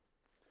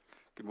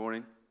Good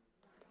morning.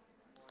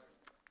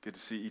 Good to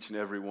see each and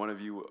every one of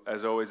you.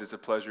 As always, it's a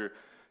pleasure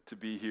to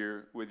be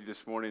here with you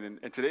this morning.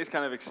 And today's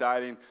kind of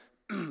exciting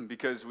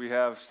because we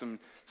have some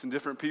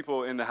different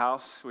people in the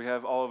house. We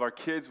have all of our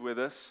kids with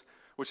us,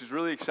 which is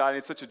really exciting.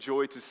 It's such a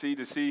joy to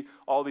see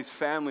all these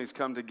families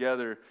come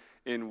together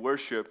in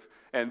worship.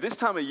 And this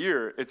time of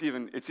year, it's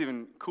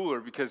even cooler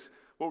because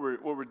what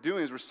we're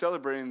doing is we're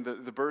celebrating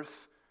the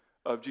birth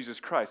of Jesus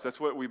Christ. That's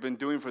what we've been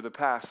doing for the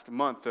past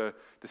month, the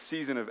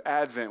season of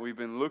Advent. We've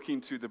been looking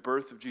to the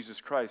birth of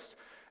Jesus Christ.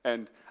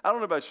 And I don't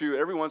know about you,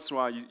 every once in a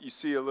while you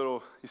see a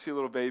little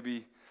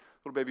baby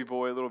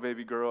boy, a little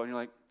baby girl, and you're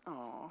like,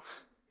 oh,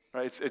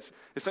 right? It's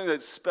something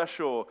that's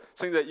special,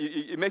 something that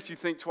it makes you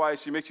think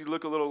twice, it makes you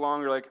look a little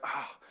longer, like,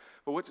 oh.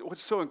 But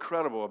what's so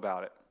incredible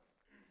about it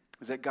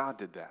is that God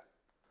did that.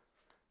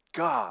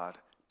 God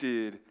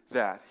did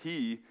that.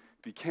 He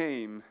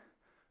became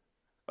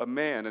a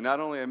man, and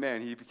not only a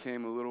man, he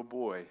became a little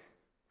boy.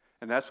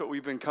 And that's what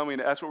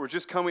we're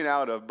just coming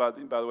out of, by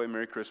the way,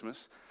 Merry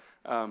Christmas.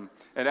 And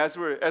as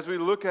we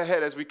look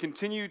ahead, as we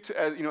continue to,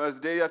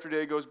 as day after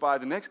day goes by,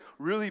 the next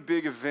really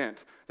big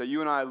event that you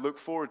and I look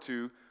forward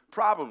to,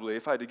 probably,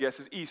 if I had to guess,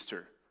 is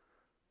Easter,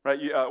 right?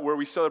 Where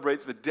we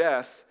celebrate the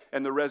death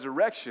and the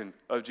resurrection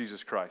of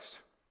Jesus Christ.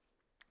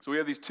 So we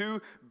have these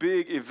two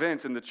big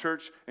events in the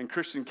church and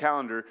Christian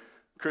calendar,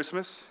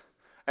 Christmas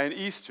and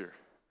Easter,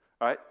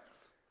 all right?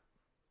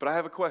 But I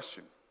have a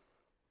question.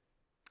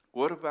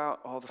 What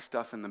about all the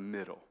stuff in the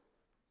middle?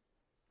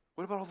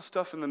 What about all the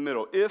stuff in the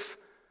middle? If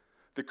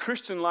the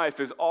Christian life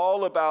is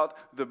all about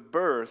the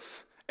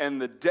birth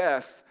and the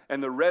death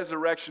and the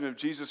resurrection of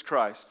Jesus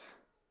Christ,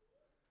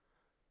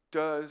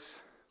 does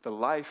the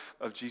life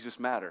of Jesus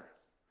matter?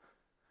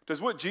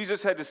 Does what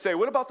Jesus had to say,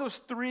 what about those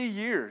 3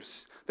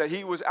 years that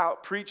he was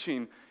out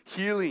preaching,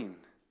 healing,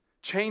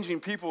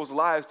 changing people's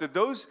lives? Did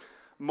those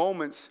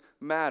moments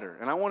matter?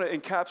 And I want to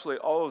encapsulate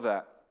all of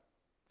that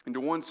into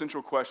one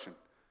central question.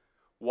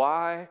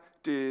 Why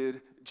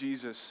did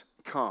Jesus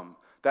come?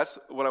 That's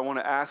what I want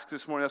to ask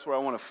this morning. That's where I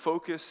want to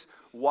focus.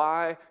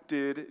 Why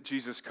did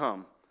Jesus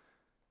come?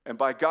 And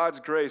by God's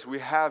grace, we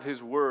have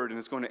his word, and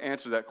it's going to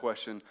answer that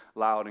question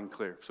loud and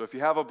clear. So if you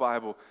have a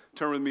Bible,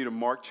 turn with me to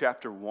Mark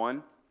chapter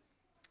 1.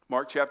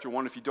 Mark chapter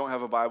 1, if you don't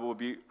have a Bible, will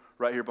be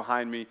right here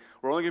behind me.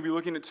 We're only going to be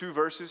looking at 2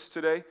 verses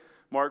today.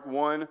 Mark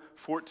 1,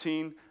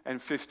 14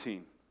 and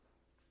 15.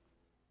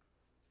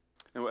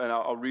 And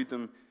I'll read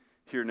them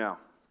here now.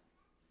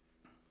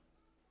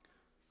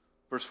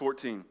 Verse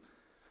 14.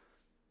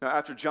 Now,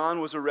 after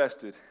John was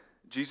arrested,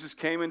 Jesus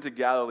came into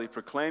Galilee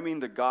proclaiming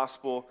the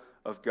gospel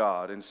of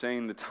God and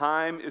saying, the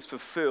time is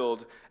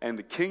fulfilled and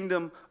the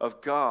kingdom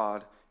of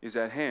God is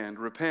at hand.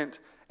 Repent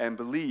and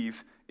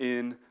believe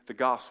in the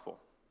gospel.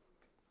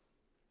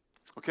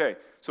 Okay,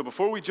 so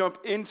before we jump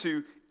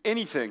into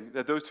anything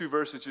that those 2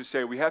 verses just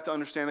say, we have to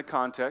understand the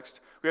context.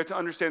 We have to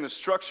understand the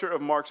structure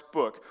of Mark's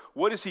book.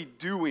 What is he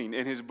doing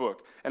in his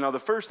book? And now the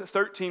first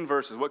 13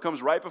 verses, what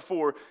comes right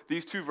before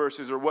these 2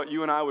 verses, are what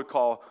you and I would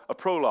call a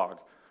prologue,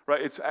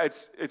 right?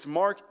 It's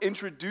Mark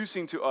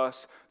introducing to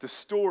us the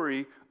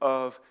story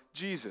of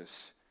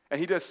Jesus.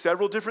 And he does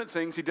several different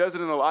things. He does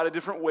it in a lot of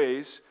different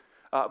ways.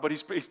 But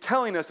he's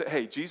telling us that,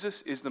 hey,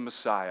 Jesus is the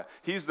Messiah.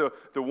 He's the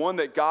one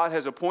that God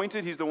has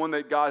appointed. He's the one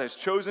that God has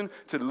chosen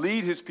to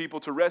lead his people,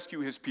 to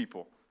rescue his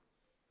people.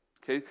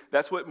 Okay,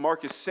 that's what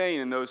Mark is saying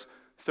in those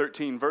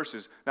 13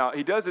 verses. Now,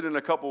 he does it in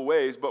a couple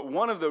ways, but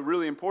one of the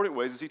really important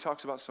ways is he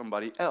talks about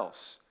somebody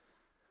else.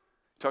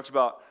 He talks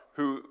about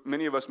who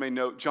many of us may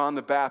know, John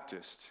the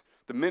Baptist,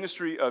 the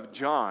ministry of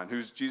John,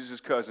 who's Jesus'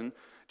 cousin.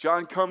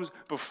 John comes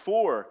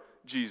before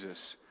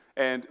Jesus.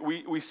 And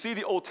we see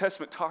the Old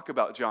Testament talk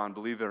about John,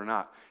 believe it or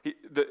not.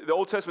 The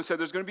Old Testament said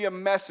there's going to be a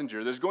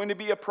messenger, there's going to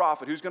be a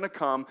prophet who's going to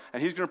come,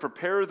 and he's going to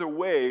prepare the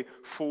way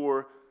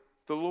for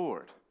the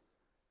Lord.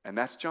 And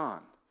that's John.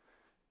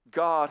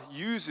 God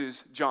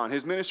uses John.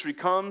 His ministry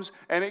comes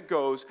and it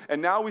goes,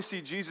 and now we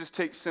see Jesus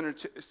take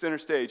center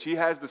stage. He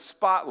has the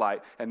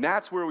spotlight, and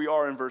that's where we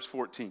are in verse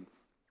 14.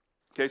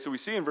 Okay, so we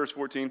see in verse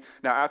 14,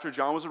 now after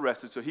John was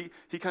arrested, so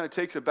he kind of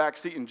takes a back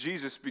seat, and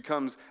Jesus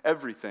becomes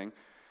everything.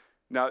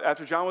 Now,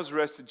 after John was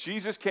arrested,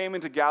 Jesus came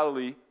into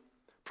Galilee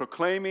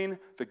proclaiming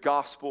the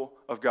gospel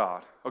of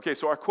God. Okay,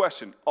 so our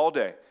question all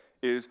day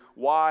is,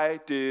 why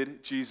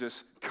did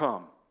Jesus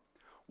come?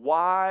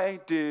 Why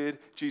did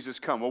Jesus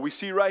come? Well, we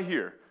see right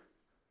here,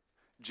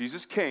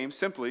 Jesus came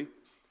simply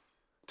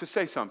to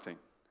say something.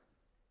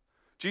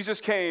 Jesus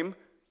came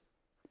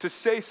to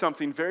say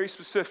something very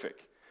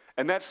specific,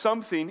 and that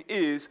something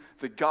is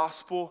the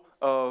gospel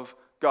of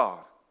God.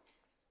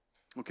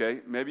 Okay,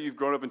 maybe you've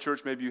grown up in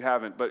church, maybe you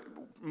haven't, but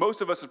most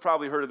of us have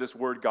probably heard of this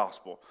word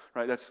gospel,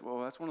 right? That's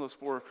one of those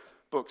 4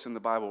 books in the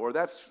Bible, or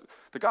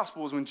the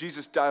gospel is when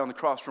Jesus died on the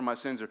cross for my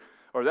sins,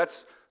 or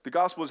the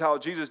gospel is how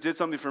Jesus did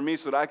something for me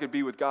so that I could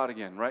be with God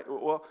again, right?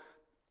 Well,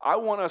 I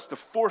want us to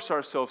force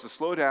ourselves to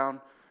slow down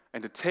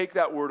and to take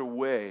that word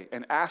away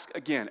and ask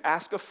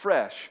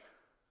afresh,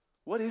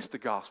 what is the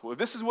gospel? If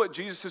this is what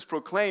Jesus is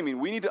proclaiming,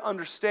 we need to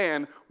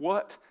understand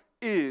what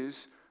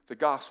is the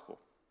gospel.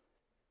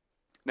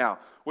 Now,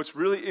 what's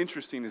really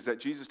interesting is that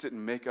Jesus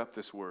didn't make up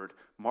this word.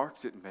 Mark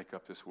didn't make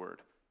up this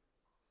word.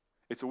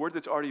 It's a word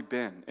that's already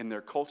been in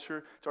their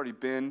culture. It's already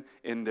been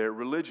in their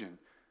religion.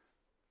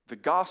 The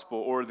gospel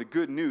or the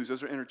good news,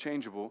 those are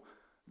interchangeable.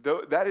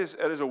 That is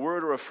a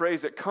word or a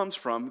phrase that comes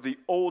from the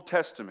Old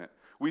Testament.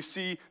 We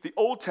see the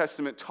Old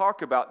Testament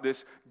talk about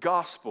this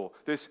gospel,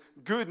 this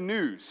good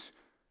news.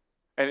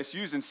 And it's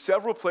used in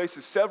several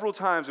places, several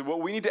times. And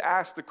what we need to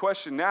ask the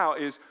question now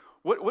is,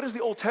 what does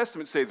the Old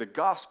Testament say the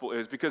gospel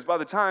is? Because by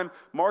the time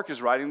Mark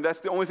is writing,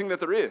 that's the only thing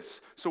that there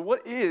is. So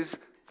what is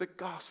the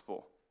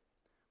gospel?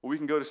 Well, we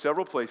can go to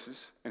several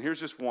places, and here's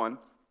just one.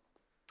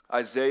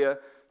 Isaiah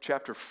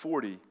chapter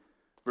 40,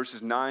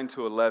 verses 9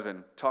 to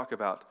 11, talk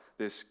about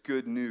this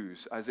good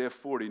news. Isaiah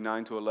 40,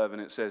 9 to 11,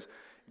 it says,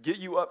 "Get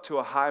you up to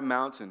a high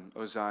mountain,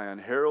 O Zion,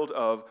 herald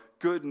of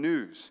good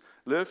news.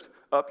 Lift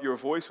up your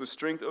voice with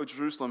strength, O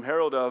Jerusalem,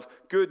 herald of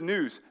good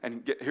news."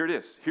 And here it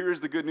is. Here is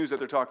the good news that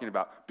they're talking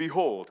about.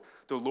 "Behold,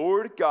 the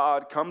Lord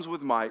God comes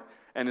with might,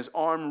 and his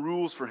arm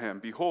rules for him.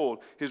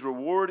 Behold, his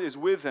reward is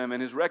with him, and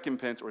his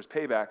recompense," or his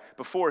payback,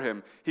 "before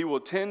him. He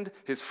will tend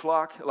his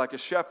flock like a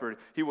shepherd.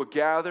 He will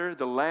gather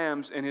the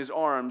lambs in his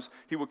arms.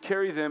 He will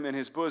carry them in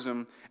his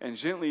bosom, and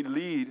gently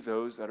lead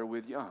those that are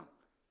with young."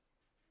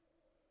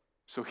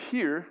 So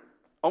here,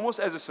 almost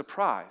as a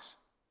surprise,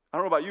 I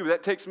don't know about you, but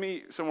that takes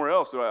me somewhere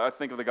else. I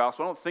think of the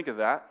gospel. I don't think of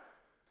that.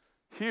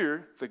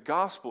 Here, the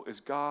gospel is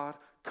God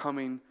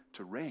coming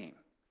to reign.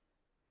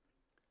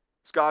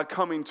 It's God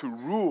coming to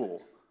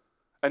rule.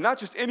 And not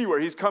just anywhere.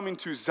 He's coming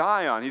to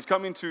Zion. He's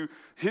coming to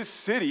his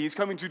city. He's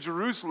coming to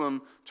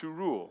Jerusalem to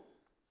rule.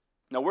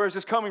 Now, where is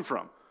this coming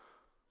from?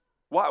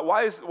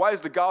 Why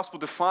is the gospel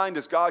defined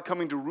as God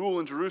coming to rule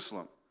in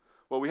Jerusalem?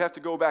 Well, we have to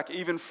go back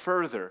even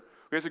further.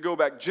 We have to go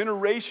back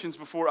generations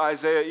before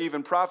Isaiah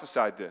even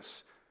prophesied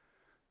this,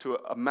 to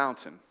a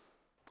mountain.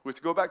 We have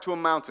to go back to a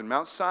mountain,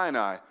 Mount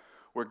Sinai,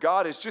 where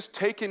God has just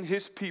taken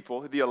his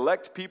people, the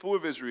elect people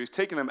of Israel. He's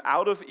taken them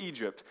out of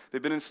Egypt.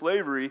 They've been in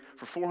slavery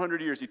for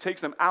 400 years. He takes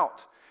them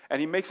out,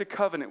 and he makes a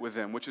covenant with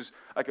them, which is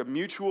like a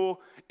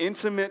mutual,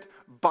 intimate,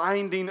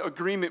 binding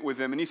agreement with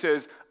them. And he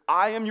says,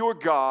 "I am your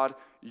God,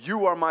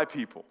 you are my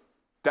people."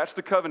 That's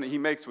the covenant he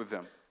makes with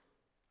them.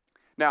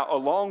 Now,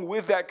 along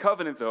with that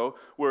covenant, though,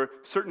 were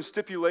certain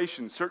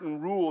stipulations,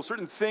 certain rules,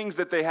 certain things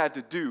that they had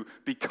to do.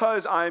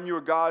 Because I am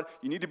your God,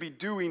 you need to be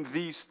doing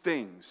these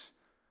things.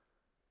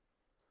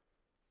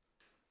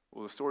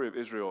 Well, the story of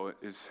Israel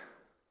is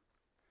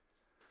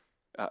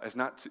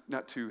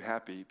not too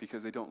happy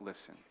because they don't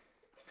listen.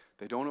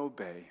 They don't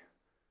obey.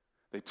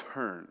 They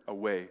turn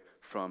away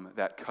from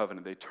that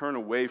covenant. They turn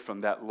away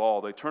from that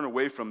law. They turn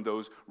away from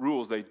those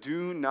rules. They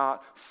do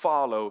not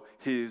follow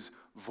his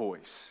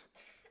voice.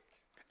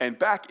 And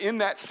back in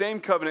that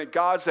same covenant,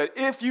 God said,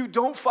 if you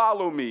don't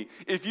follow me,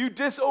 if you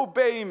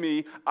disobey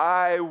me,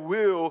 I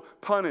will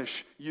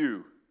punish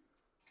you.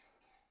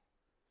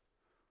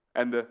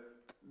 And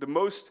the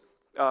most...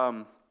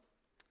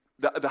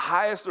 the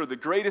highest or the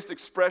greatest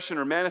expression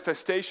or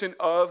manifestation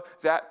of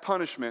that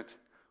punishment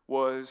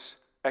was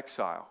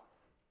exile.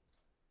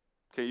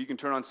 Okay, you can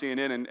turn on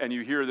CNN and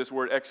you hear this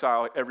word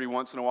exile every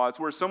once in a while. It's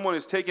where someone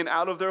is taken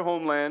out of their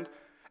homeland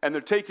and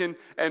they're taken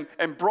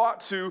and brought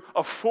to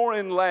a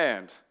foreign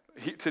land.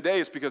 Today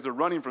it's because they're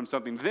running from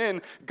something.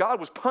 Then God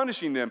was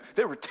punishing them.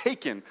 They were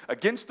taken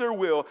against their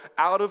will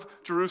out of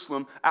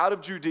Jerusalem, out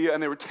of Judea,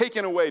 and they were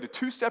taken away to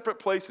two separate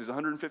places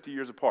 150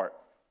 years apart.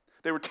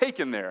 They were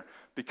taken there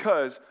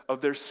because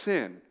of their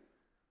sin.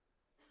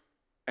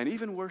 And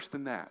even worse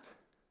than that,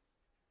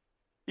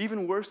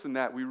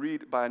 we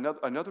read by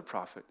another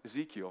prophet,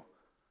 Ezekiel,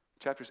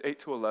 chapters 8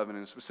 to 11,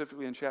 and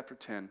specifically in chapter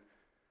 10,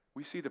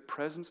 we see the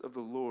presence of the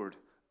Lord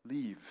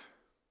leave.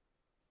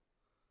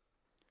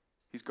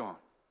 He's gone.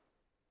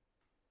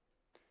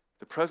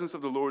 The presence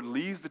of the Lord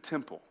leaves the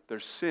temple. Their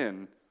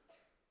sin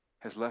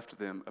has left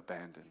them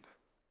abandoned.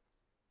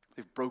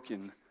 They've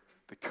broken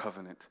the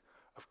covenant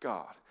of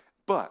God.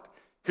 But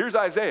here's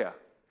Isaiah.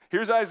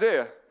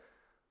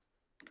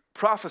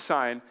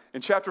 Prophesying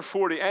in chapter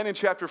 40 and in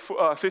chapter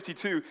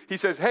 52. He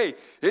says, hey,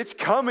 it's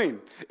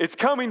coming. It's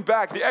coming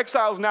back. The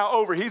exile's now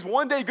over. He's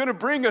one day going to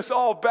bring us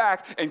all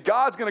back, and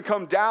God's going to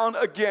come down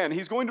again.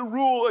 He's going to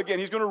rule again.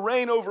 He's going to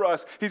reign over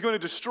us. He's going to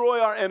destroy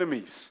our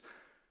enemies.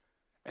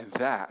 And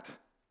that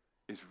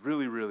is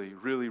really, really,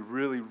 really,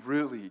 really,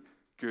 really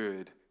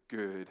good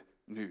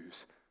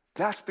news.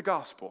 That's the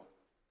gospel.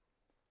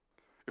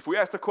 If we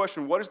ask the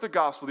question, what is the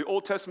gospel? The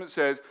Old Testament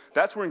says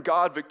that's when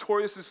God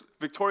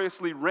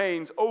victoriously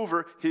reigns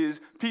over his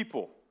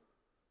people,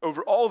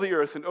 over all the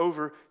earth and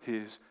over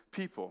his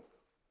people.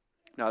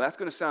 Now, that's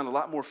going to sound a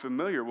lot more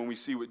familiar when we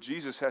see what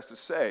Jesus has to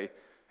say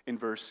in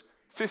verse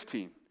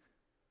 15.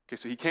 Okay,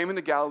 so he came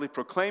into Galilee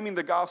proclaiming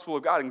the gospel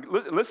of God. And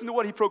listen to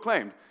what he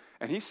proclaimed.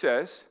 And he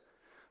says,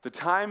 the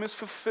time is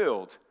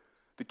fulfilled.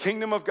 The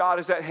kingdom of God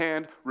is at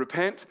hand.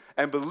 Repent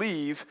and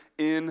believe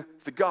in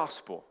the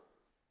gospel.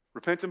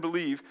 Repent and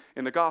believe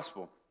in the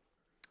gospel.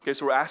 Okay,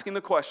 so we're asking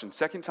the question,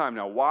 second time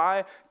now,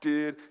 why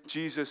did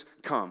Jesus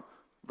come?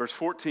 Verse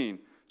 14,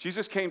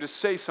 Jesus came to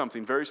say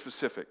something very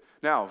specific.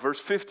 Now,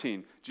 verse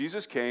 15,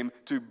 Jesus came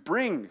to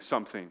bring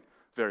something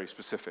very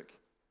specific.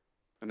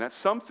 And that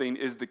something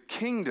is the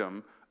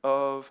kingdom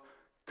of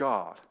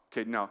God.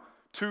 Okay, now,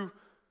 two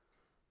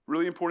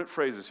really important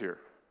phrases here.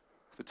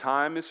 The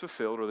time is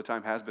fulfilled, or the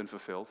time has been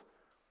fulfilled,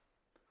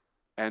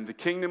 and the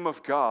kingdom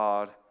of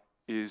God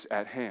is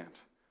at hand.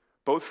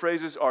 Both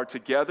phrases are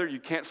together. You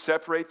can't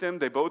separate them.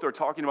 They both are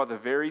talking about the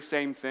very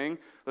same thing.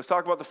 Let's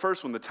talk about the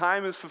first one. The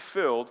time is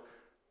fulfilled.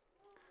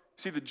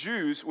 See, the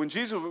Jews, when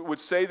Jesus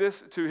would say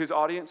this to his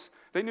audience,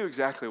 they knew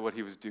exactly what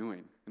he was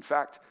doing. In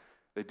fact,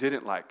 they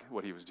didn't like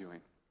what he was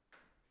doing.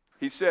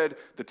 He said,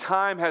 the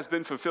time has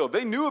been fulfilled.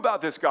 They knew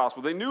about this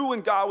gospel. They knew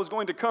when God was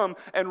going to come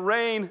and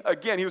reign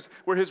again.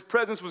 Where his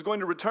presence was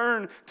going to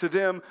return to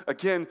them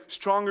again,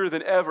 stronger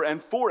than ever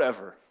and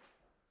forever.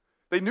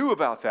 They knew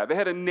about that. They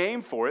had a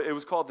name for it. It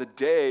was called the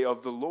Day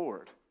of the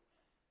Lord.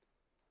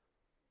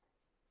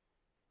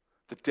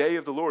 The Day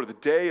of the Lord, the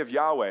Day of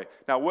Yahweh.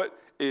 Now, what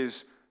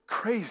is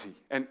crazy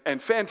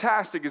and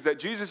fantastic is that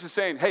Jesus is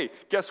saying, hey,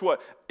 guess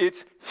what?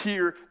 It's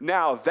here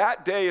now.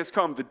 That day has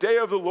come. The Day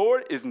of the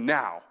Lord is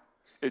now.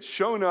 It's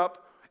shown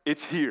up.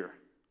 It's here.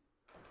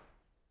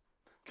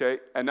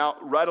 Okay? And now,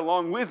 right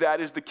along with that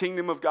is the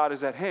kingdom of God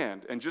is at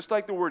hand. And just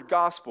like the word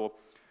gospel,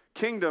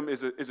 kingdom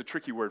is a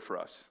tricky word for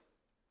us.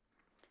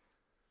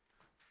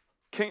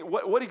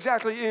 What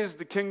exactly is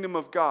the kingdom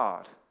of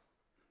God?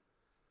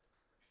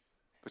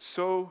 But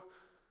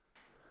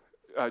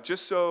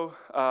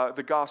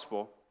the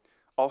gospel,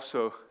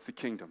 also the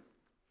kingdom.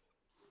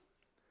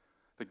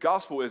 The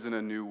gospel isn't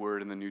a new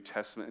word in the New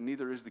Testament, and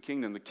neither is the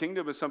kingdom. The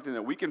kingdom is something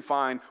that we can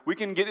find, we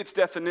can get its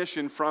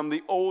definition from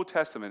the Old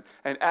Testament.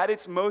 And at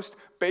its most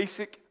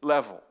basic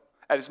level,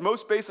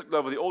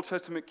 the Old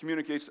Testament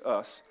communicates to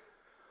us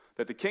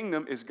that the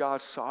kingdom is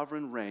God's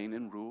sovereign reign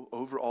and rule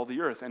over all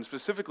the earth, and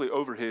specifically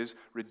over his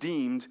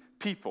redeemed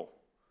people.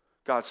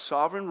 God's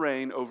sovereign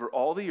reign over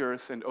all the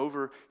earth and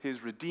over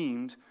his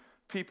redeemed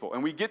people.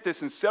 And we get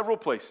this in several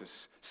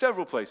places.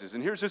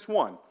 And here's just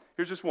one.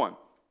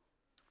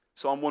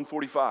 Psalm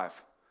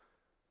 145,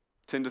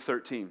 10 to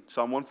 13.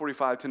 Psalm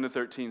 145, 10 to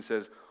 13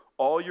 says,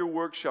 all your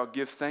works shall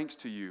give thanks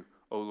to you,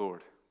 O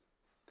Lord,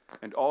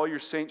 and all your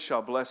saints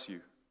shall bless you.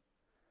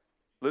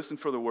 Listen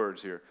for the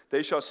words here.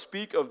 They shall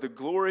speak of the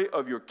glory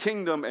of your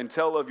kingdom and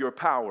tell of your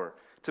power,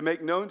 to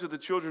make known to the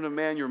children of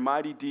man your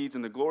mighty deeds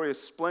and the glorious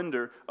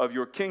splendor of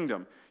your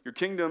kingdom. Your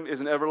kingdom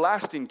is an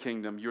everlasting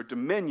kingdom. Your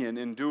dominion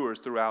endures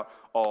throughout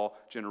all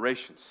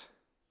generations.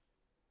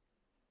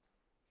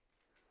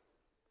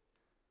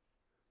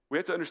 We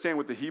have to understand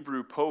what the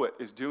Hebrew poet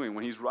is doing.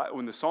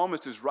 When the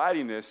psalmist is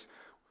writing this,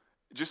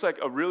 just like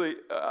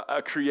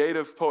a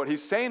creative poet,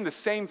 he's saying the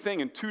same thing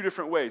in two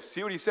different ways.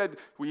 See what he said?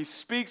 When he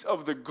speaks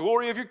of the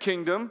glory of your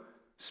kingdom,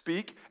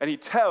 and he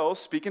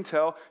tells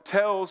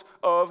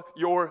of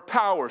your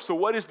power. So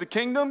what is the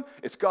kingdom?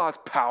 It's God's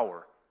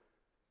power.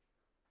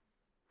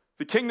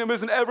 The kingdom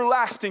is an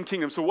everlasting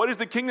kingdom. So what is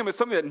the kingdom? It's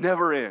something that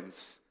never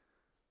ends.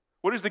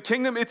 What is the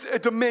kingdom? It's a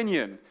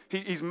dominion.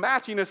 He's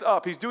matching us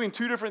up. He's doing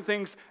two different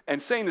things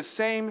and saying the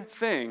same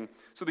thing.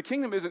 So the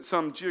kingdom isn't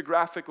some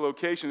geographic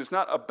location. It's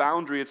not a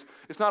boundary.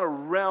 It's not a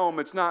realm.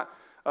 It's not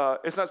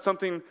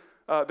something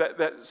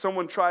that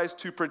someone tries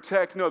to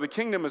protect. No, the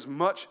kingdom is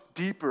much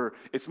deeper.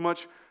 It's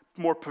much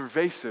more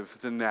pervasive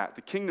than that.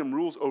 The kingdom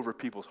rules over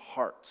people's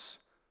hearts.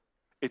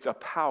 It's a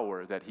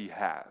power that he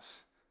has.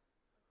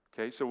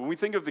 Okay, so when we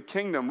think of the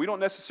kingdom, we don't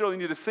necessarily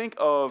need to think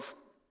of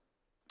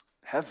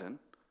heaven.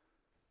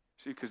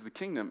 See, because the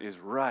kingdom is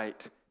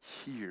right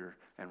here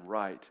and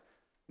right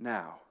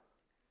now.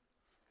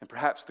 And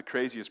perhaps the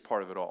craziest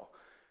part of it all.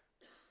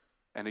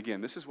 And again,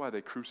 this is why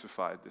they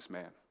crucified this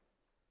man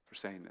for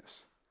saying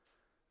this.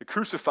 They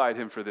crucified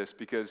him for this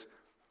because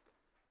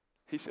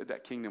he said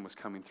that kingdom was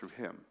coming through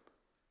him.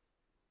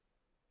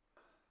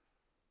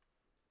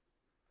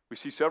 We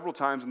see several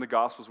times in the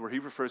Gospels where he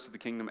refers to the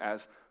kingdom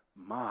as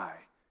my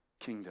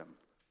kingdom.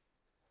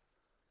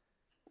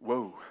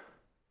 Whoa.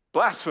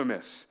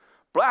 Blasphemous.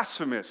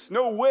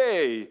 No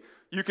way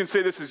you can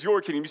say this is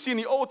your kingdom. You see, in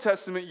the Old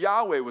Testament,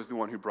 Yahweh was the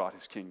one who brought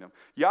his kingdom.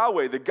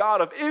 Yahweh, the God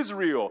of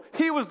Israel,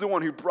 he was the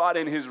one who brought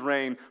in his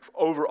reign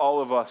over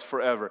all of us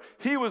forever.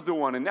 He was the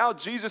one. And now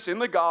Jesus in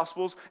the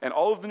Gospels and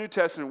all of the New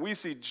Testament, we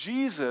see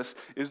Jesus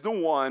is the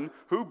one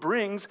who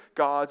brings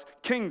God's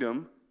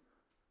kingdom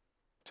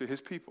to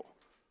his people.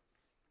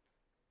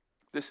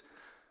 This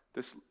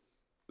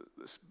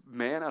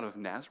man out of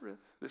Nazareth,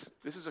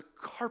 this is a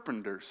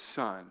carpenter's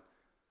son.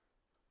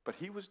 But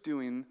he was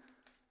doing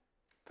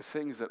the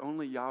things that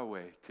only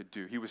Yahweh could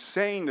do. He was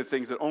saying the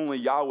things that only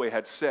Yahweh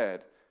had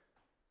said.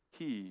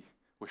 He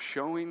was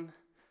showing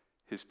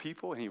his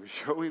people and he was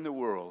showing the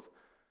world,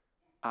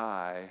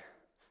 I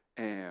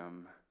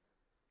am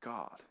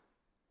God.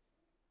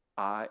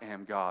 I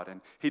am God.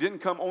 And he didn't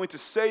come only to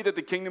say that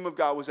the kingdom of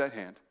God was at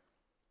hand.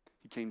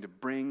 He came to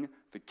bring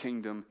the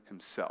kingdom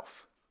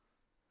himself.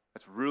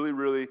 That's a really,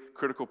 really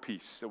critical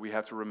piece that we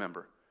have to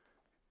remember.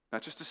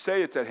 Not just to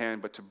say it's at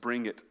hand, but to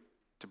bring it.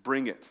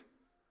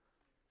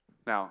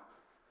 Now,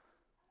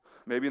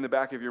 maybe in the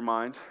back of your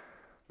mind,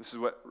 This is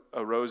what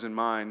arose in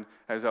mind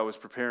as I was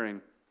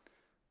preparing.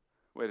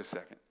 Wait a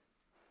second.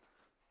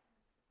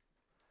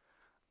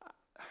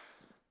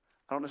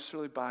 I don't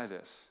necessarily buy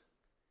this.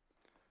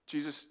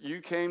 Jesus,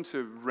 you came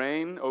to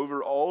reign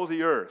over all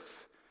the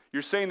earth.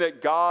 You're saying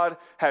that God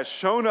has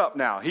shown up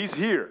now. He's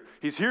here.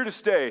 He's here to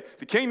stay.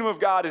 The kingdom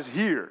of God is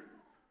here.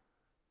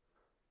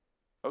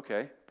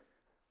 Okay.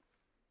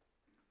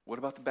 What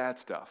about the bad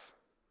stuff?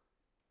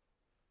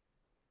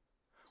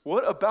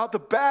 What about the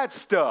bad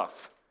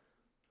stuff?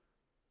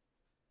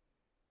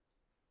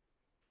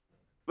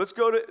 Let's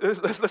go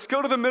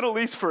to the Middle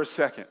East for a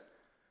second.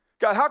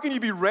 God, how can you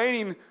be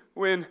reigning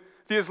when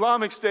the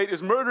Islamic State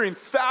is murdering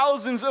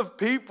thousands of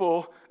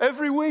people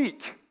every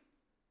week?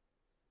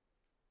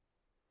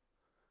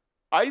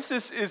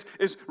 ISIS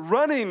is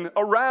running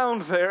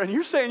around there, and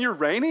you're saying you're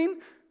reigning?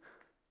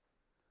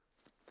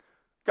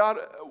 God,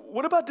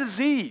 what about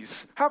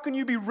disease? How can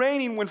you be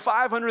reigning when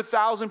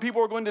 500,000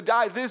 people are going to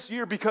die this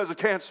year because of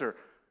cancer?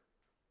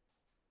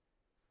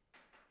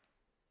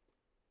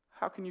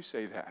 How can you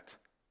say that?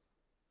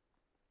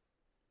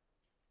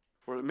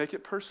 Or make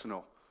it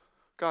personal.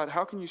 God,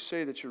 how can you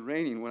say that you're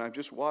reigning when I've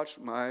just watched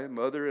my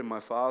mother and my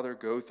father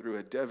go through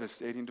a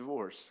devastating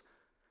divorce?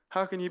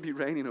 How can you be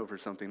reigning over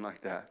something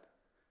like that?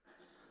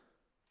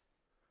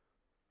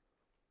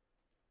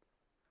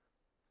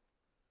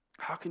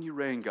 How can you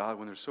reign, God,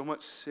 when there's so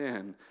much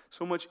sin,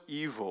 so much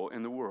evil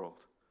in the world?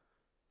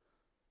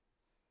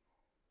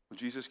 Well,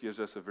 Jesus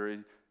gives us a very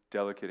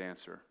delicate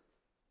answer,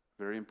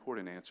 very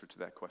important answer to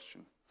that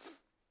question.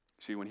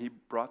 See, when he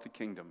brought the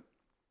kingdom,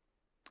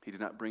 he did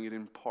not bring it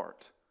in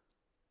part,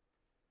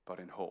 but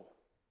in whole.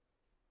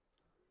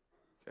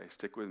 Okay,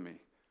 stick with me.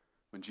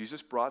 When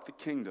Jesus brought the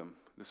kingdom,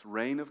 this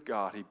reign of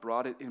God, he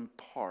brought it in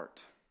part,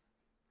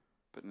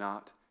 but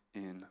not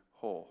in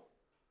whole.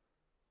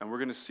 And we're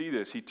going to see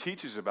this. He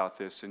teaches about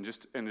this in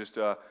just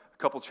a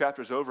couple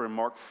chapters over in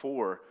Mark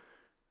 4.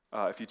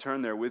 If you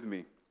turn there with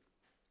me,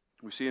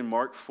 we see in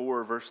Mark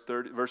 4,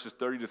 verses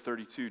 30 to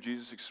 32,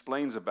 Jesus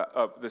explains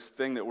about this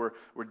thing that we're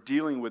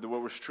dealing with,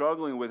 what we're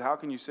struggling with. How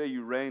can you say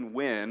you reign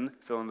when,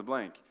 fill in the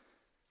blank?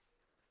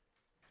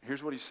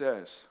 Here's what he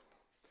says.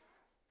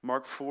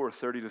 Mark 4,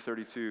 30 to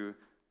 32.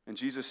 And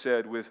Jesus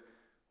said, with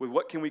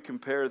what can we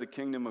compare the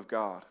kingdom of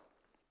God?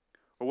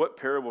 Or what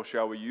parable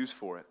shall we use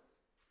for it?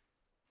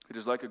 It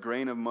is like a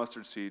grain of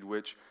mustard seed,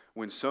 which,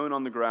 when sown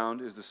on the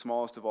ground, is the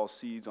smallest of all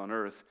seeds on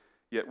earth.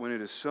 Yet when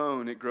it is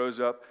sown, it grows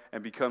up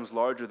and becomes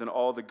larger than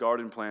all the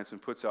garden plants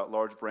and puts out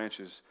large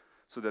branches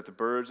so that the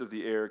birds of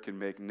the air can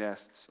make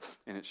nests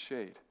in its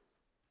shade.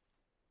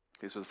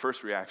 Okay, so the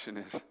first reaction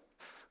is,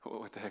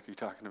 what the heck are you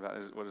talking about?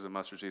 What does a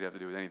mustard seed have to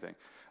do with anything?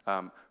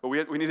 But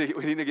we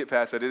need to get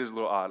past that. It is a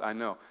little odd, I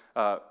know.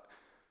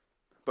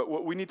 But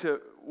what we need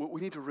to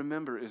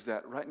remember is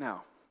that right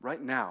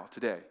now,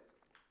 today,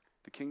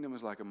 the kingdom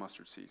is like a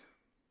mustard seed.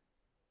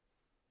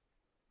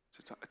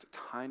 It's a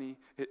tiny,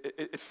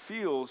 it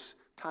feels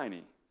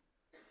tiny.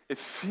 It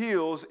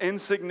feels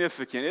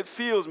insignificant. It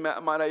feels,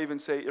 might I even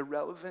say,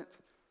 irrelevant.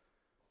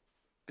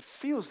 It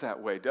feels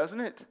that way, doesn't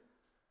it?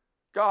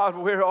 God,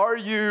 where are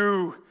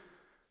you?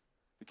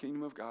 The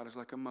kingdom of God is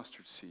like a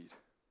mustard seed.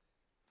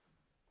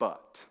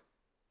 But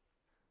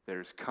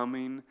there's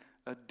coming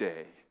a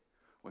day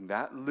when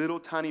that little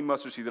tiny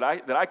mustard seed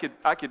that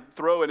I could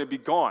throw and it'd be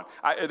gone.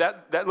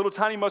 That little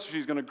tiny mustard seed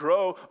is going to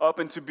grow up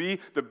and to be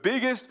the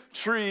biggest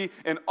tree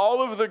in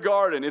all of the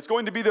garden. It's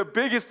going to be the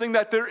biggest thing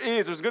that there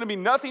is. There's going to be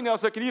nothing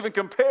else that can even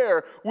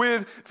compare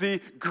with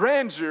the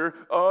grandeur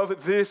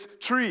of this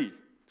tree.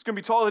 It's going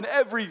to be taller than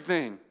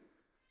everything,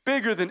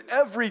 bigger than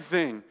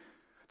everything.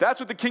 That's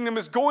what the kingdom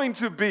is going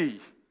to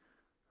be.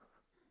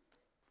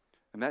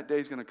 And that day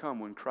is going to come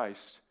when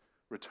Christ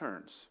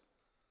returns.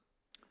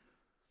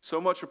 So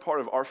much a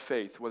part of our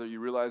faith, whether you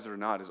realize it or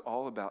not, is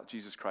all about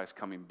Jesus Christ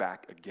coming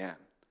back again.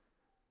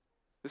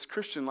 This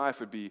Christian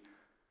life would be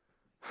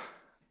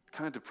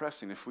kind of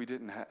depressing if we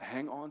didn't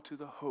hang on to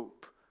the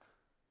hope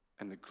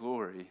and the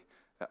glory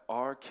that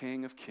our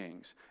King of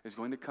Kings is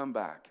going to come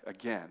back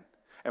again.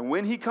 And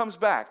when he comes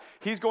back,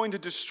 he's going to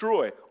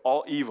destroy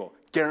all evil,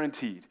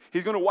 guaranteed.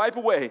 He's going to wipe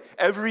away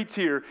every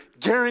tear,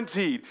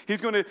 guaranteed. He's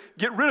going to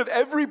get rid of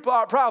every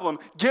problem,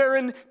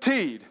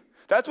 guaranteed.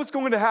 That's what's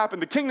going to happen.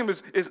 The kingdom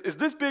is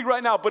this big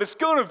right now, but it's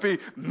going to be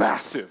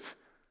massive.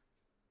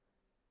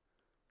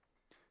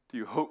 Do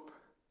you hope?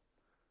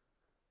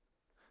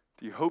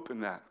 Do you hope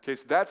in that? Okay,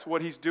 so that's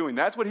what he's doing.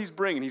 That's what he's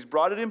bringing. He's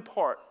brought it in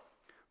part,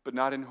 but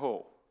not in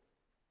whole.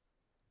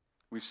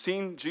 We've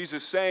seen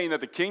Jesus saying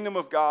that the kingdom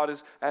of God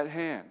is at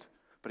hand,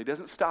 but he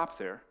doesn't stop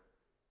there.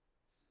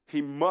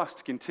 He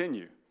must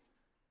continue.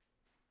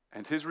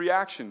 And his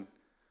reaction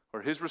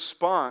or his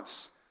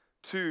response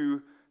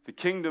to the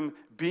kingdom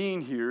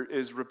being here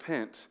is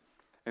repent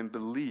and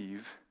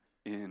believe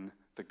in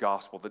the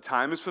gospel. The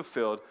time is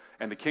fulfilled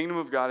and the kingdom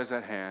of God is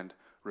at hand.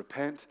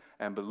 Repent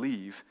and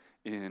believe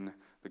in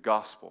the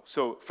gospel.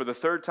 So for the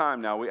third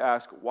time now we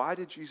ask, why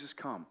did Jesus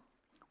come?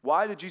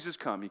 Why did Jesus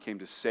come? He came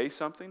to say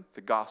something,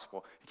 the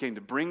gospel. He came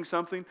to bring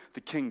something,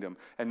 the kingdom.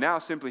 And now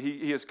simply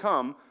he has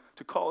come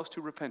to call us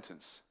to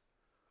repentance,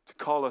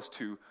 to call us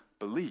to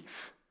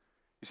belief.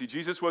 You see,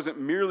 Jesus wasn't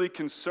merely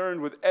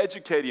concerned with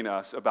educating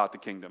us about the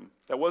kingdom.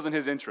 That wasn't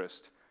his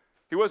interest.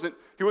 He wasn't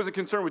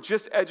concerned with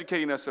just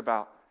educating us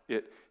about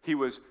it. He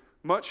was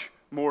much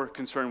more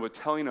concerned with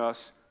telling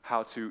us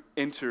how to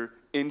enter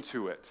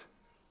into it.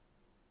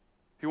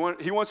 He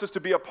wants us to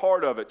be a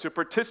part of it, to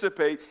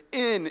participate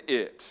in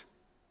it.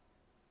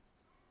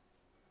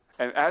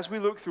 And as we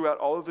look throughout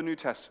all of the New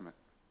Testament,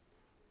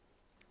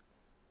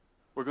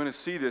 we're going to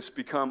see this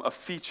become a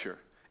feature.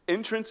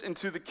 Entrance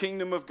into the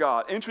kingdom of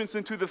God, entrance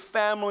into the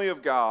family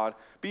of God,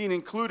 being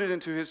included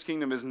into his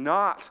kingdom is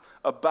not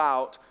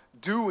about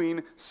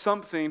doing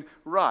something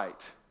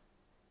right.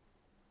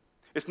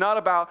 It's not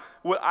about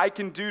what I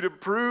can do to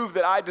prove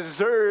that I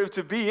deserve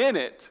to be in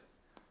it.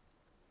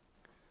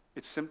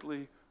 It's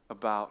simply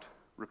about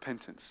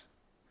repentance.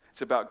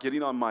 It's about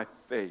getting on my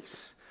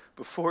face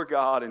before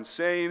God and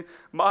saying,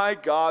 my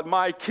God,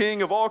 my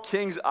King of all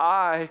kings,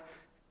 I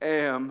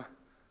am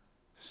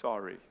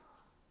sorry.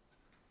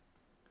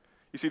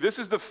 You see, this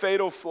is the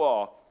fatal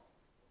flaw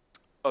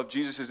of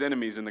Jesus'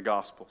 enemies in the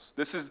Gospels.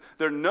 This is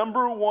their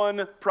number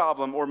one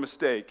problem or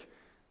mistake,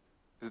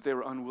 that they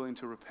were unwilling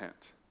to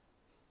repent.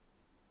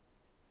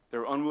 They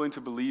were unwilling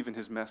to believe in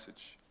his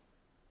message.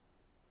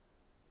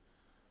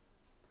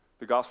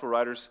 The gospel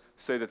writers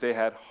say that they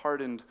had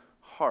hardened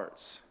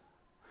hearts.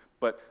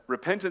 But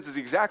repentance is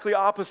exactly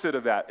opposite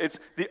of that. It's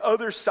the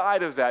other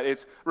side of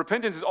that.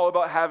 Repentance is all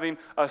about having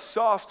a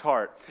soft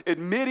heart,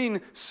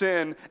 admitting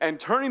sin and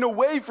turning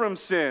away from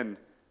sin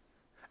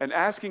and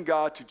asking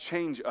God to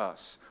change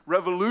us,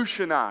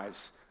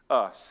 revolutionize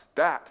us.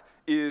 That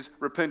is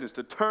repentance,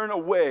 to turn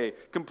away,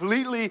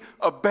 completely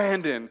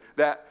abandon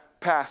that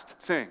past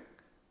thing.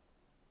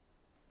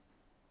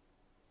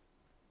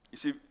 You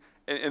see,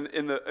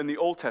 in the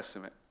Old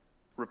Testament,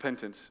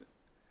 repentance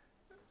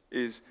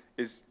is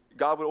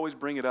God would always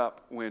bring it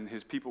up when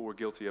his people were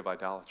guilty of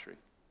idolatry.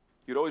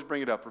 He'd always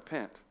bring it up,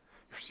 repent.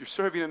 You're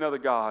serving another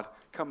God,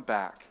 come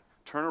back.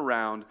 Turn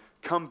around,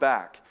 come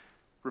back.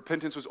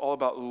 Repentance was all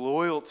about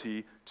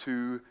loyalty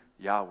to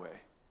Yahweh.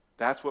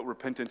 That's what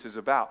repentance is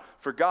about.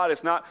 For God,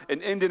 it's not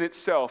an end in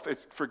itself.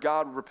 For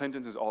God,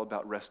 repentance is all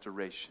about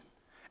restoration.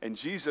 And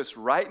Jesus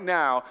right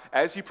now,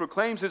 as he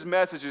proclaims his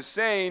message, is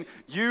saying,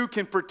 you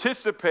can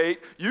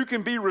participate, you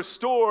can be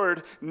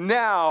restored,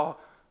 now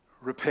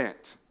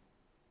repent.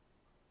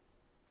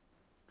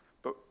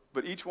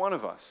 But each one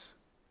of us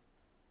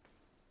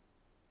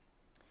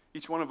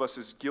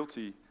is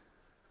guilty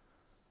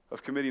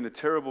of committing a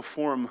terrible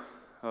form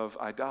of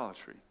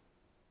idolatry.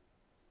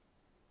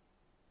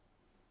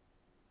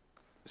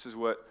 This is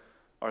what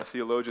our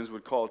theologians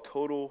would call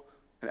total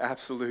and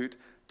absolute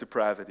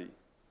depravity.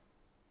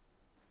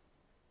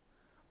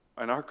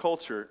 And our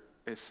culture,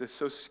 it's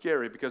so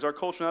scary because our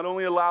culture not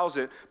only allows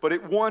it, but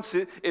it wants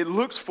it, it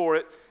looks for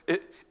it,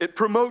 it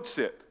promotes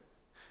it.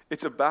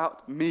 It's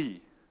about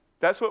me.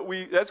 That's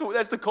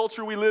the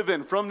culture we live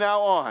in from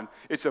now on.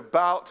 It's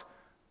about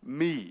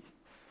me.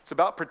 It's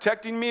about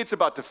protecting me, it's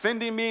about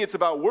defending me, it's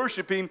about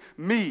worshiping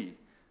me.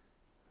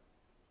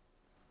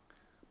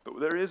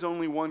 But there is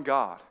only one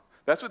God.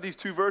 That's what these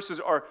two verses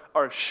are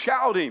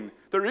shouting.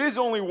 There is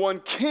only one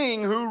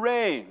king who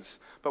reigns.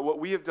 But what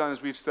we have done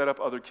is we've set up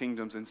other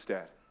kingdoms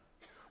instead.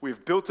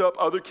 We've built up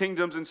other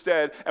kingdoms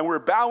instead, and we're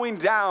bowing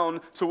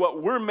down to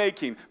what we're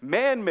making,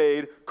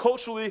 man-made,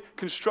 culturally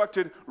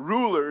constructed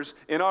rulers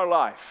in our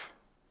life.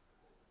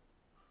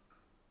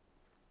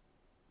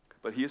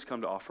 But he has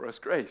come to offer us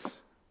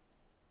grace.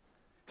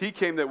 He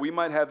came that we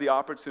might have the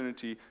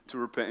opportunity to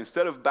repent.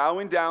 Instead of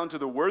bowing down to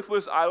the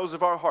worthless idols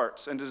of our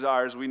hearts and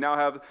desires, we now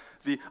have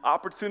the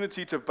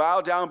opportunity to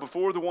bow down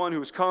before the one who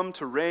has come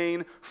to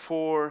reign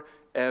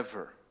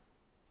forever.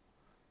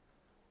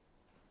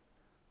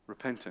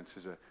 Repentance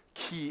is a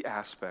key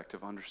aspect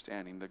of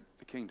understanding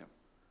the kingdom.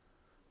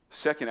 The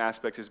second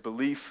aspect is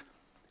belief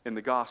in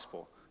the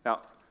gospel.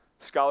 Now,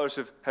 scholars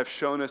have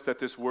shown us that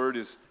this word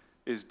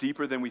is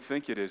deeper than we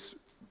think it is.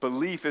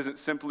 Belief isn't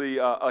simply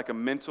like a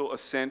mental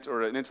assent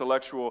or an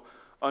intellectual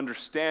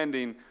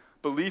understanding.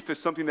 Belief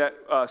is something that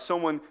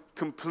someone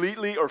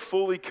completely or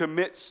fully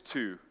commits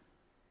to.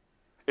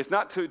 It's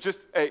not to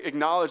just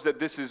acknowledge that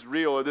this is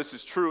real or this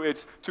is true.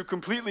 It's to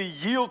completely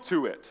yield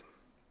to it.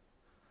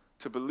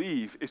 To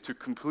believe is to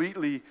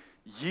completely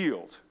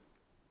yield.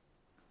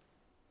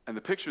 And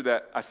the picture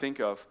that I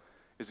think of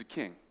is a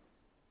king.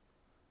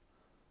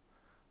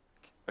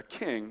 A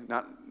king,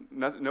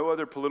 no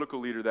other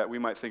political leader that we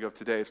might think of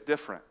today. It's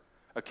different.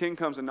 A king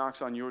comes and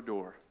knocks on your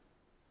door.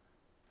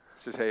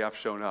 Says, hey, I've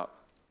shown up.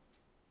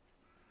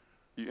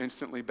 You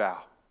instantly bow.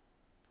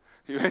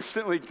 You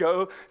instantly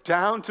go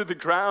down to the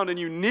ground and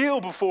you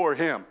kneel before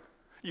him.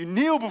 You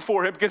kneel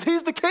before him because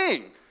he's the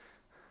king.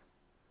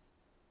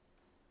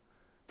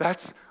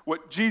 That's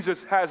what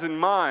Jesus has in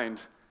mind.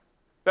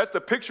 That's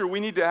the picture we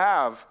need to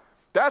have.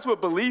 That's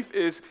what belief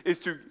is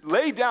to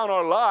lay down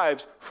our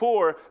lives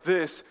for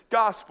this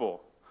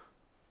gospel.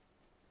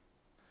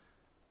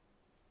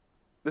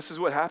 This is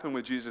what happened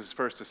with Jesus'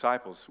 first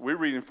disciples. We're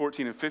reading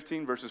 14 and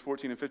 15, verses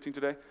 14 and 15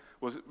 today.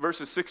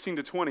 Verses 16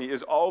 to 20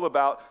 is all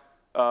about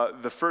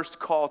the first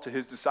call to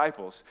his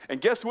disciples.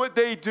 And guess what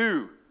they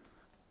do?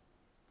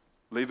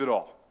 Leave it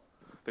all.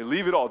 They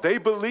leave it all. They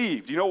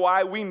believed. You know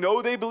why we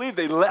know they believed?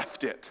 They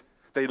left it.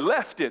 They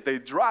left it. They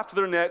dropped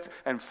their nets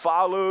and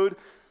followed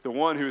the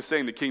one who was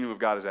saying the kingdom of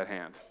God is at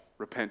hand.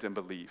 Repent and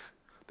believe.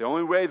 The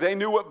only way they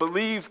knew what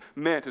believe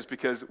meant is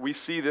because we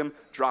see them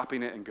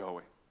dropping it and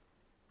going.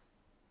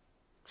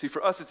 See,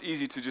 for us, it's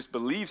easy to just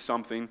believe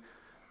something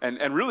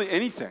and really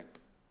anything.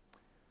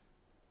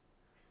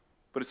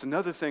 But it's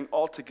another thing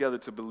altogether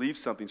to believe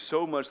something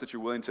so much that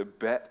you're willing to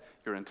bet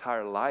your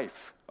entire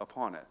life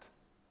upon it.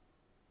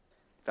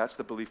 That's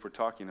the belief we're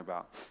talking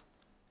about.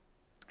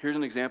 Here's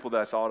an example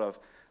that I thought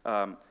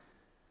of.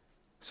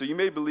 So you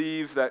may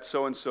believe that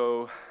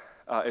so-and-so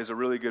is a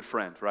really good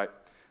friend, right?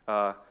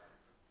 A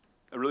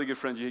really good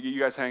friend. You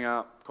guys hang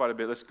out quite a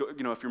bit. Let's go,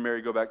 if you're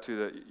married, go back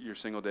to your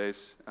single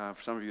days.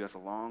 For some of you, that's a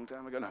long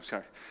time ago. No, I'm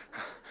sorry.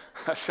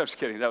 I'm just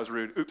kidding. That was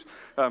rude. Oops.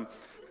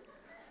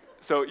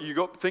 So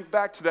you think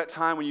back to that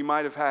time when you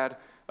might have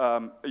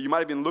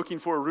been looking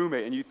for a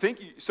roommate, and you think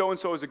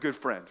so-and-so is a good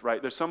friend,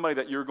 right? There's somebody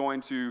that you're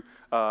going to,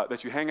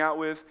 that you hang out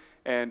with,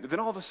 and then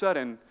all of a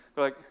sudden,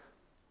 they're like,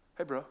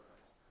 hey, bro,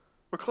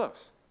 we're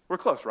close. We're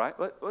close, right?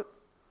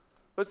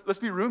 Let's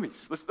be roomies.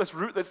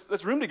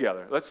 Let's room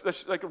together. Let's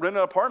like rent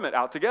an apartment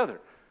out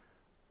together.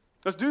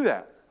 Let's do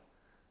that.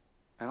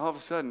 And all of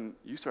a sudden,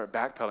 you start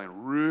backpedaling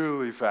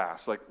really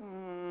fast. Like,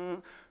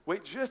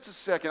 wait just a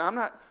second. I'm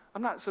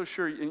not so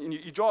sure. And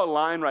you draw a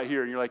line right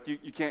here, and you're like,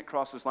 you can't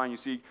cross this line. You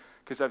see,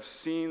 because I've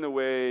seen the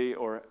way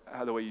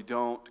you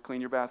don't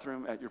clean your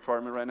bathroom at your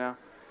apartment right now,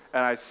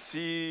 and I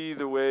see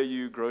the way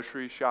you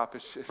grocery shop.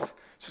 It's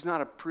just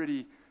not a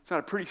pretty. It's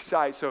not a pretty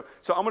sight. So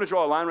I'm going to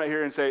draw a line right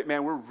here and say,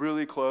 man, we're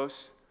really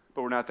close,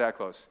 but we're not that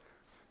close.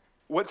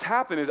 What's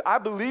happened is I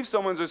believe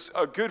someone's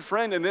a good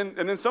friend, and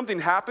then something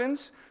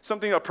happens,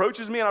 something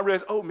approaches me, and I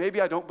realize, oh, maybe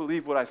I don't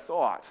believe what I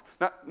thought.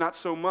 Not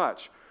so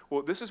much.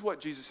 Well, this is what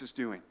Jesus is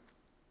doing.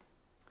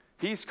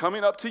 He's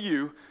coming up to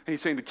you, and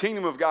he's saying the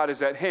kingdom of God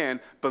is at hand.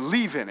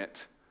 Believe in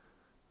it.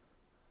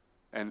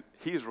 And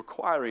he is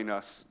requiring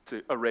us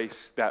to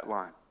erase that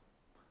line.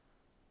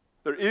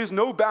 There is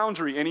no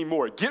boundary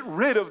anymore. Get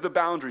rid of the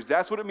boundaries.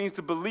 That's what it means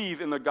to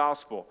believe in the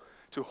gospel,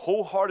 to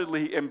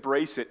wholeheartedly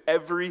embrace it.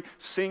 Every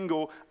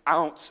single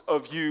ounce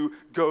of you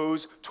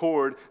goes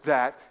toward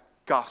that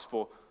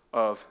gospel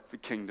of the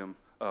kingdom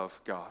of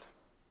God.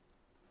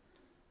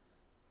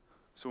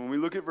 So when we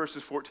look at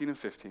verses 14 and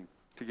 15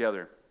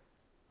 together,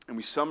 and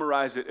we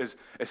summarize it as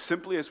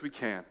simply as we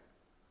can,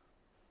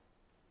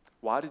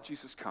 why did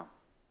Jesus come?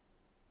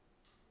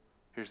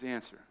 Here's the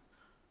answer.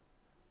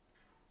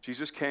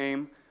 Jesus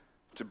came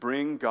to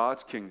bring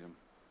God's kingdom,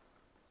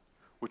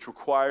 which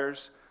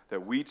requires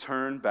that we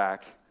turn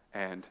back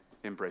and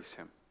embrace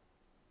him.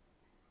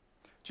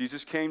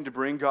 Jesus came to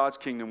bring God's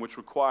kingdom, which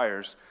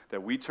requires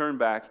that we turn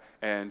back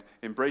and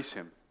embrace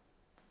him.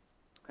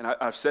 And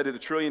I've said it 1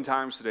 trillion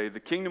times today,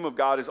 the kingdom of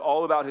God is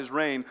all about his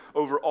reign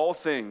over all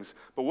things.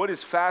 But what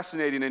is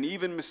fascinating and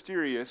even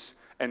mysterious,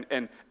 and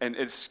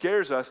it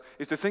scares us,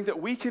 is to think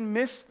that we can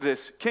miss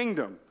this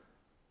kingdom.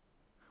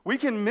 We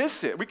can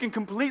miss it. We can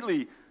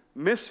completely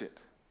miss it.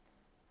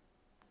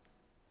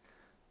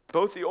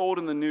 Both the Old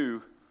and the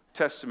New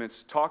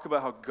Testaments talk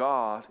about how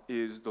God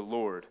is the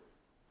Lord.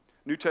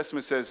 New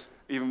Testament says,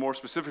 even more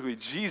specifically,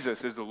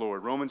 Jesus is the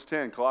Lord. Romans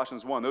 10,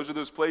 Colossians 1. Those are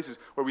those places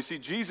where we see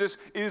Jesus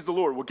is the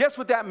Lord. Well, guess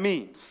what that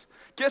means?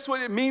 Guess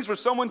what it means for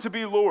someone to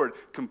be Lord?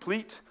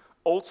 Complete,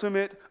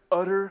 ultimate,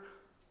 utter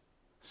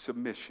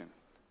submission.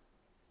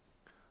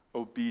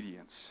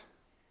 Obedience.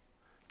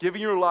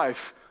 Giving your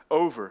life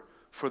over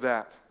for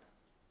that.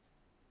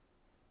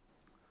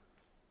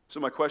 So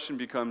my question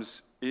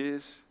becomes,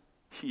 is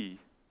he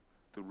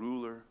the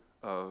ruler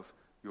of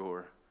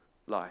your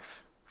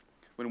life?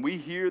 When we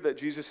hear that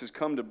Jesus has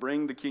come to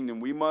bring the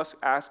kingdom, we must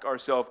ask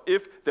ourselves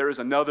if there is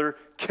another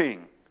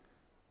king.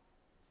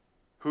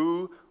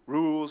 Who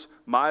rules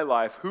my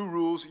life? Who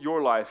rules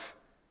your life?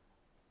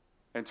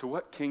 And to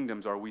what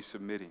kingdoms are we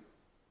submitting?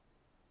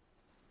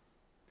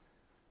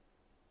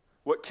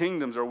 What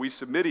kingdoms are we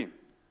submitting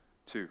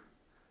to?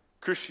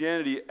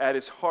 Christianity at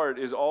its heart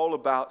is all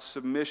about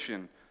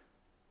submission.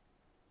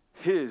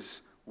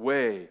 His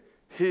way,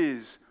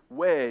 his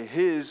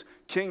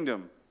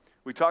kingdom.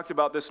 We talked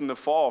about this in the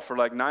fall for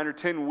like 9 or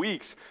 10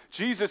 weeks.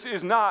 Jesus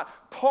is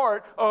not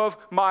part of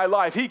my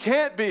life. He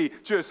can't be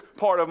just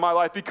part of my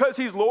life. Because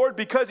he's Lord,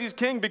 because he's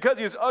king, because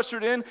he has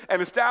ushered in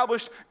and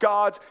established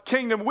God's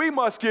kingdom, we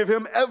must give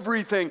him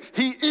everything.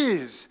 He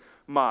is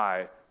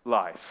my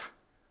life.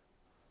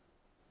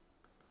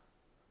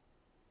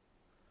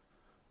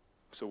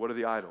 So what are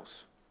the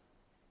idols?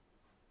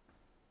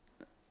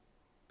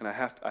 And I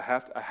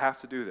have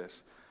to do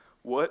this.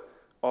 What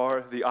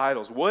are the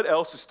idols? What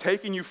else is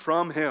taking you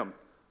from him?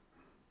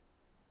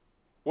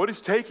 What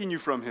is taking you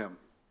from him?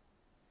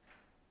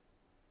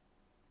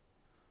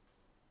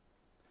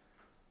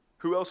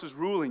 Who else is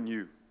ruling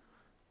you?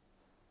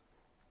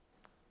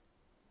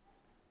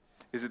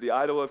 Is it the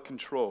idol of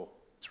control?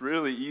 It's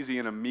really easy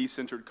in a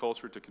me-centered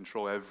culture to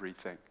control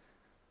everything.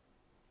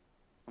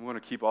 I'm going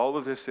to keep all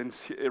of this in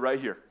right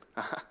here.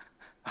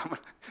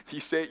 You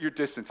say at your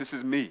distance, this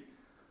is me,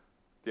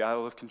 the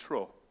idol of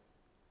control.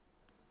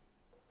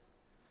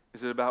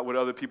 Is it about what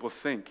other people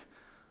think?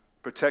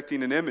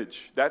 Protecting an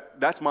image.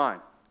 That's mine.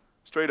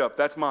 Straight up,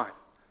 that's mine.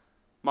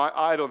 My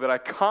idol that I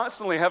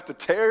constantly have to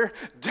tear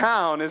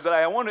down is that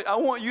I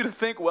want you to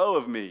think well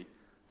of me.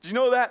 Do you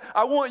know that?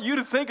 I want you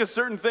to think a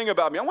certain thing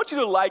about me. I want you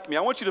to like me.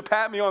 I want you to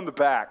pat me on the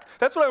back.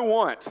 That's what I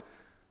want.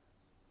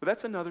 But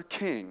that's another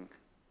king.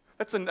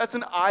 That's an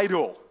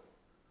idol.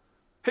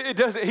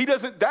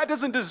 That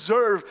doesn't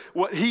deserve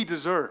what he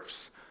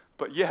deserves.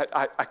 But yet,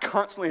 I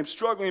constantly am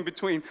struggling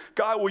between,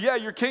 God, well, yeah,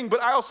 you're king,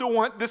 but I also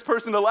want this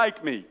person to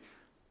like me.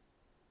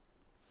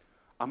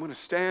 I'm going to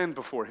stand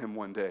before him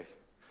one day.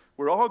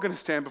 We're all going to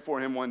stand before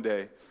him one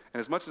day. And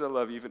as much as I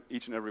love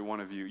each and every one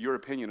of you, your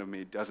opinion of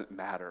me doesn't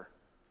matter.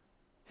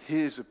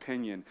 His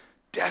opinion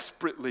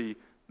desperately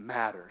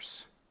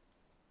matters.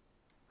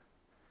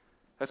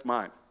 That's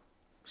mine.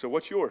 So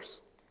what's yours?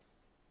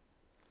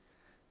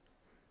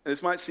 And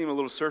this might seem a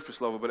little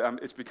surface level, but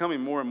it's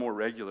becoming more and more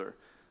regular.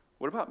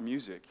 What about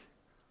music?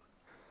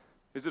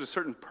 Is it a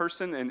certain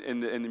person in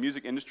the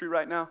music industry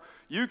right now?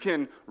 You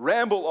can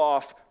ramble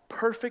off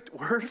perfect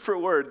word for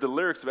word the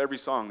lyrics of every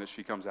song that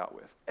she comes out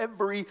with.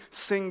 Every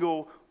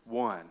single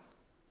one.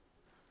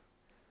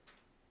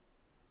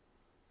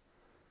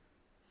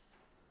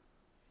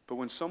 But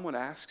when someone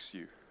asks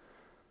you,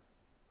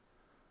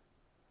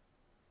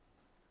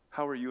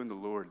 how are you in the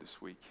Lord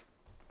this week?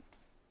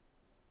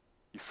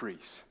 You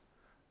freeze.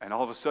 And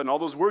all of a sudden, all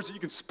those words that you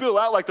can spill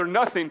out like they're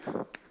nothing.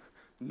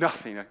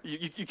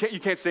 You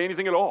can't say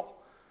anything at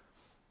all.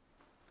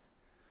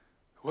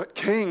 What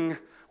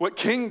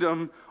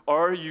kingdom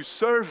are you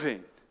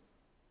serving?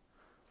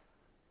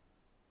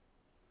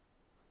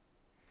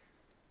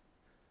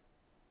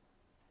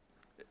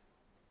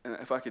 And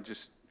if I could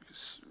just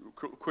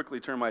quickly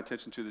turn my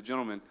attention to the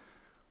gentleman,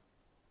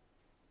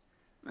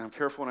 and I'm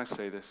careful when I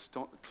say this.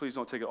 Please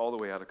don't take it all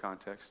the way out of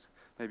context.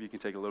 Maybe you can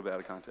take it a little bit out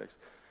of context.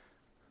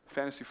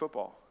 Fantasy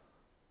football.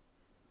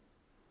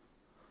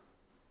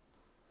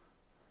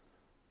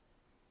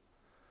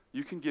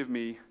 You can give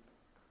me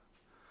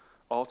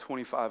all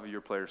 25 of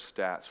your players'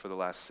 stats for the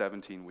last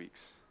 17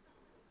 weeks.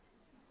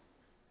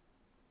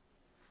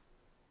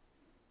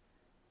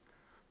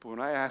 But when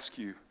I ask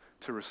you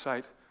to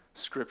recite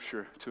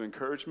Scripture to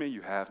encourage me,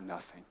 you have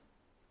nothing.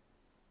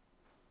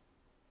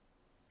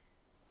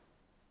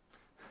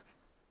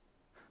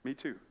 Me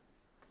too.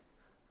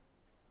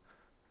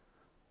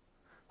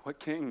 What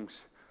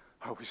kings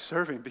are we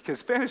serving?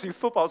 Because fantasy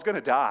football is going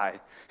to die.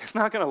 It's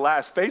not going to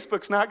last.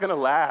 Facebook's not going to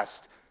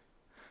last.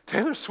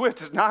 Taylor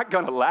Swift is not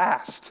going to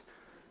last.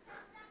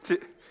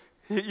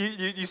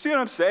 You see what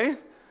I'm saying?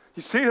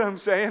 You see what I'm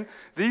saying?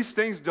 These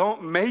things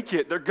don't make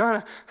it. They're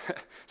going to,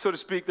 so to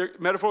speak, they're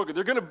metaphorically,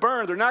 they're going to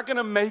burn. They're not going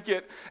to make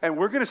it. And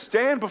we're going to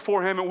stand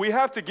before him, and we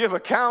have to give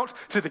account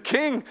to the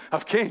King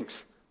of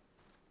Kings.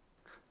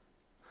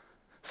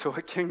 So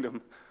what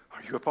kingdom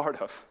are you a part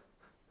of?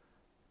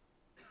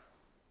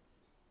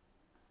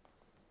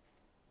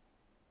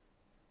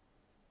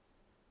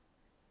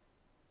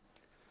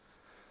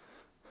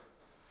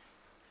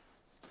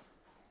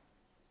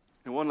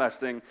 And one last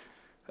thing,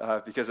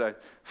 because I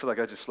feel like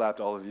I just slapped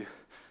all of you,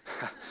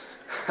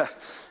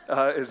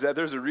 is that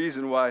there's a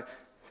reason why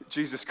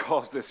Jesus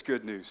calls this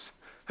good news.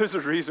 There's a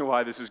reason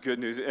why this is good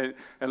news.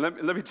 And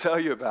let me tell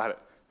you about it.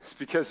 It's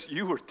because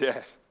you were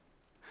dead.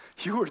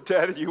 You were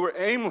dead. You were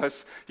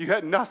aimless. You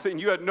had nothing.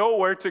 You had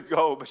nowhere to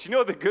go. But you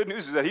know the good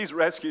news is that he's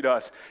rescued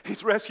us.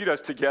 He's rescued us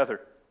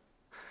together.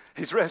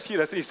 He's rescued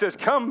us. And he says,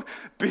 come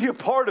be a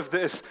part of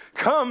this.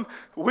 Come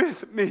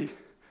with me.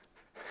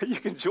 You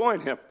can join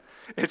him.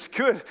 It's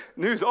good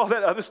news. All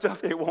that other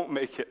stuff, it won't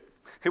make it.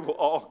 It will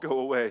all go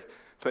away.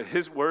 But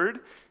his word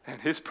and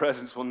his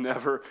presence will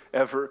never,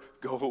 ever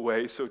go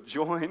away. So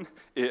join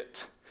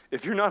it.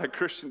 If you're not a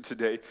Christian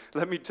today,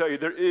 let me tell you,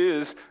 there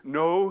is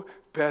no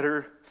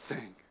better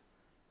thing.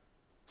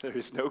 There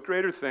is no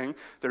greater thing,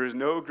 there is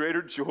no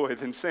greater joy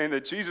than saying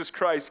that Jesus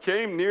Christ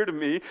came near to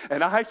me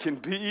and I can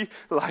be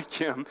like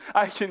him.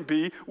 I can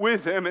be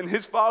with him, and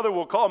his Father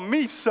will call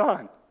me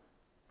son.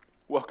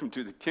 Welcome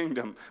to the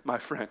kingdom, my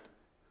friend.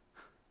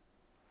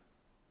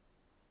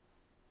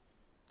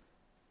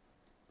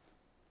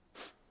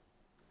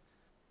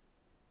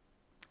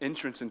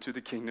 Entrance into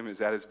the kingdom is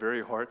at its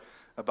very heart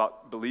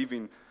about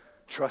believing,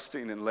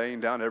 trusting, and laying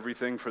down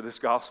everything for this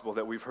gospel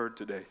that we've heard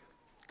today.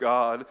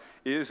 God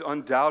is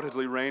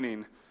undoubtedly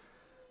reigning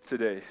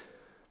today,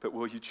 but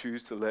will you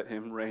choose to let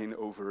him reign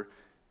over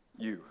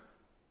you?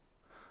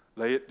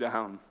 Lay it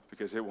down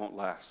because it won't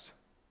last.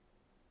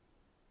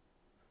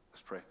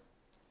 Let's pray.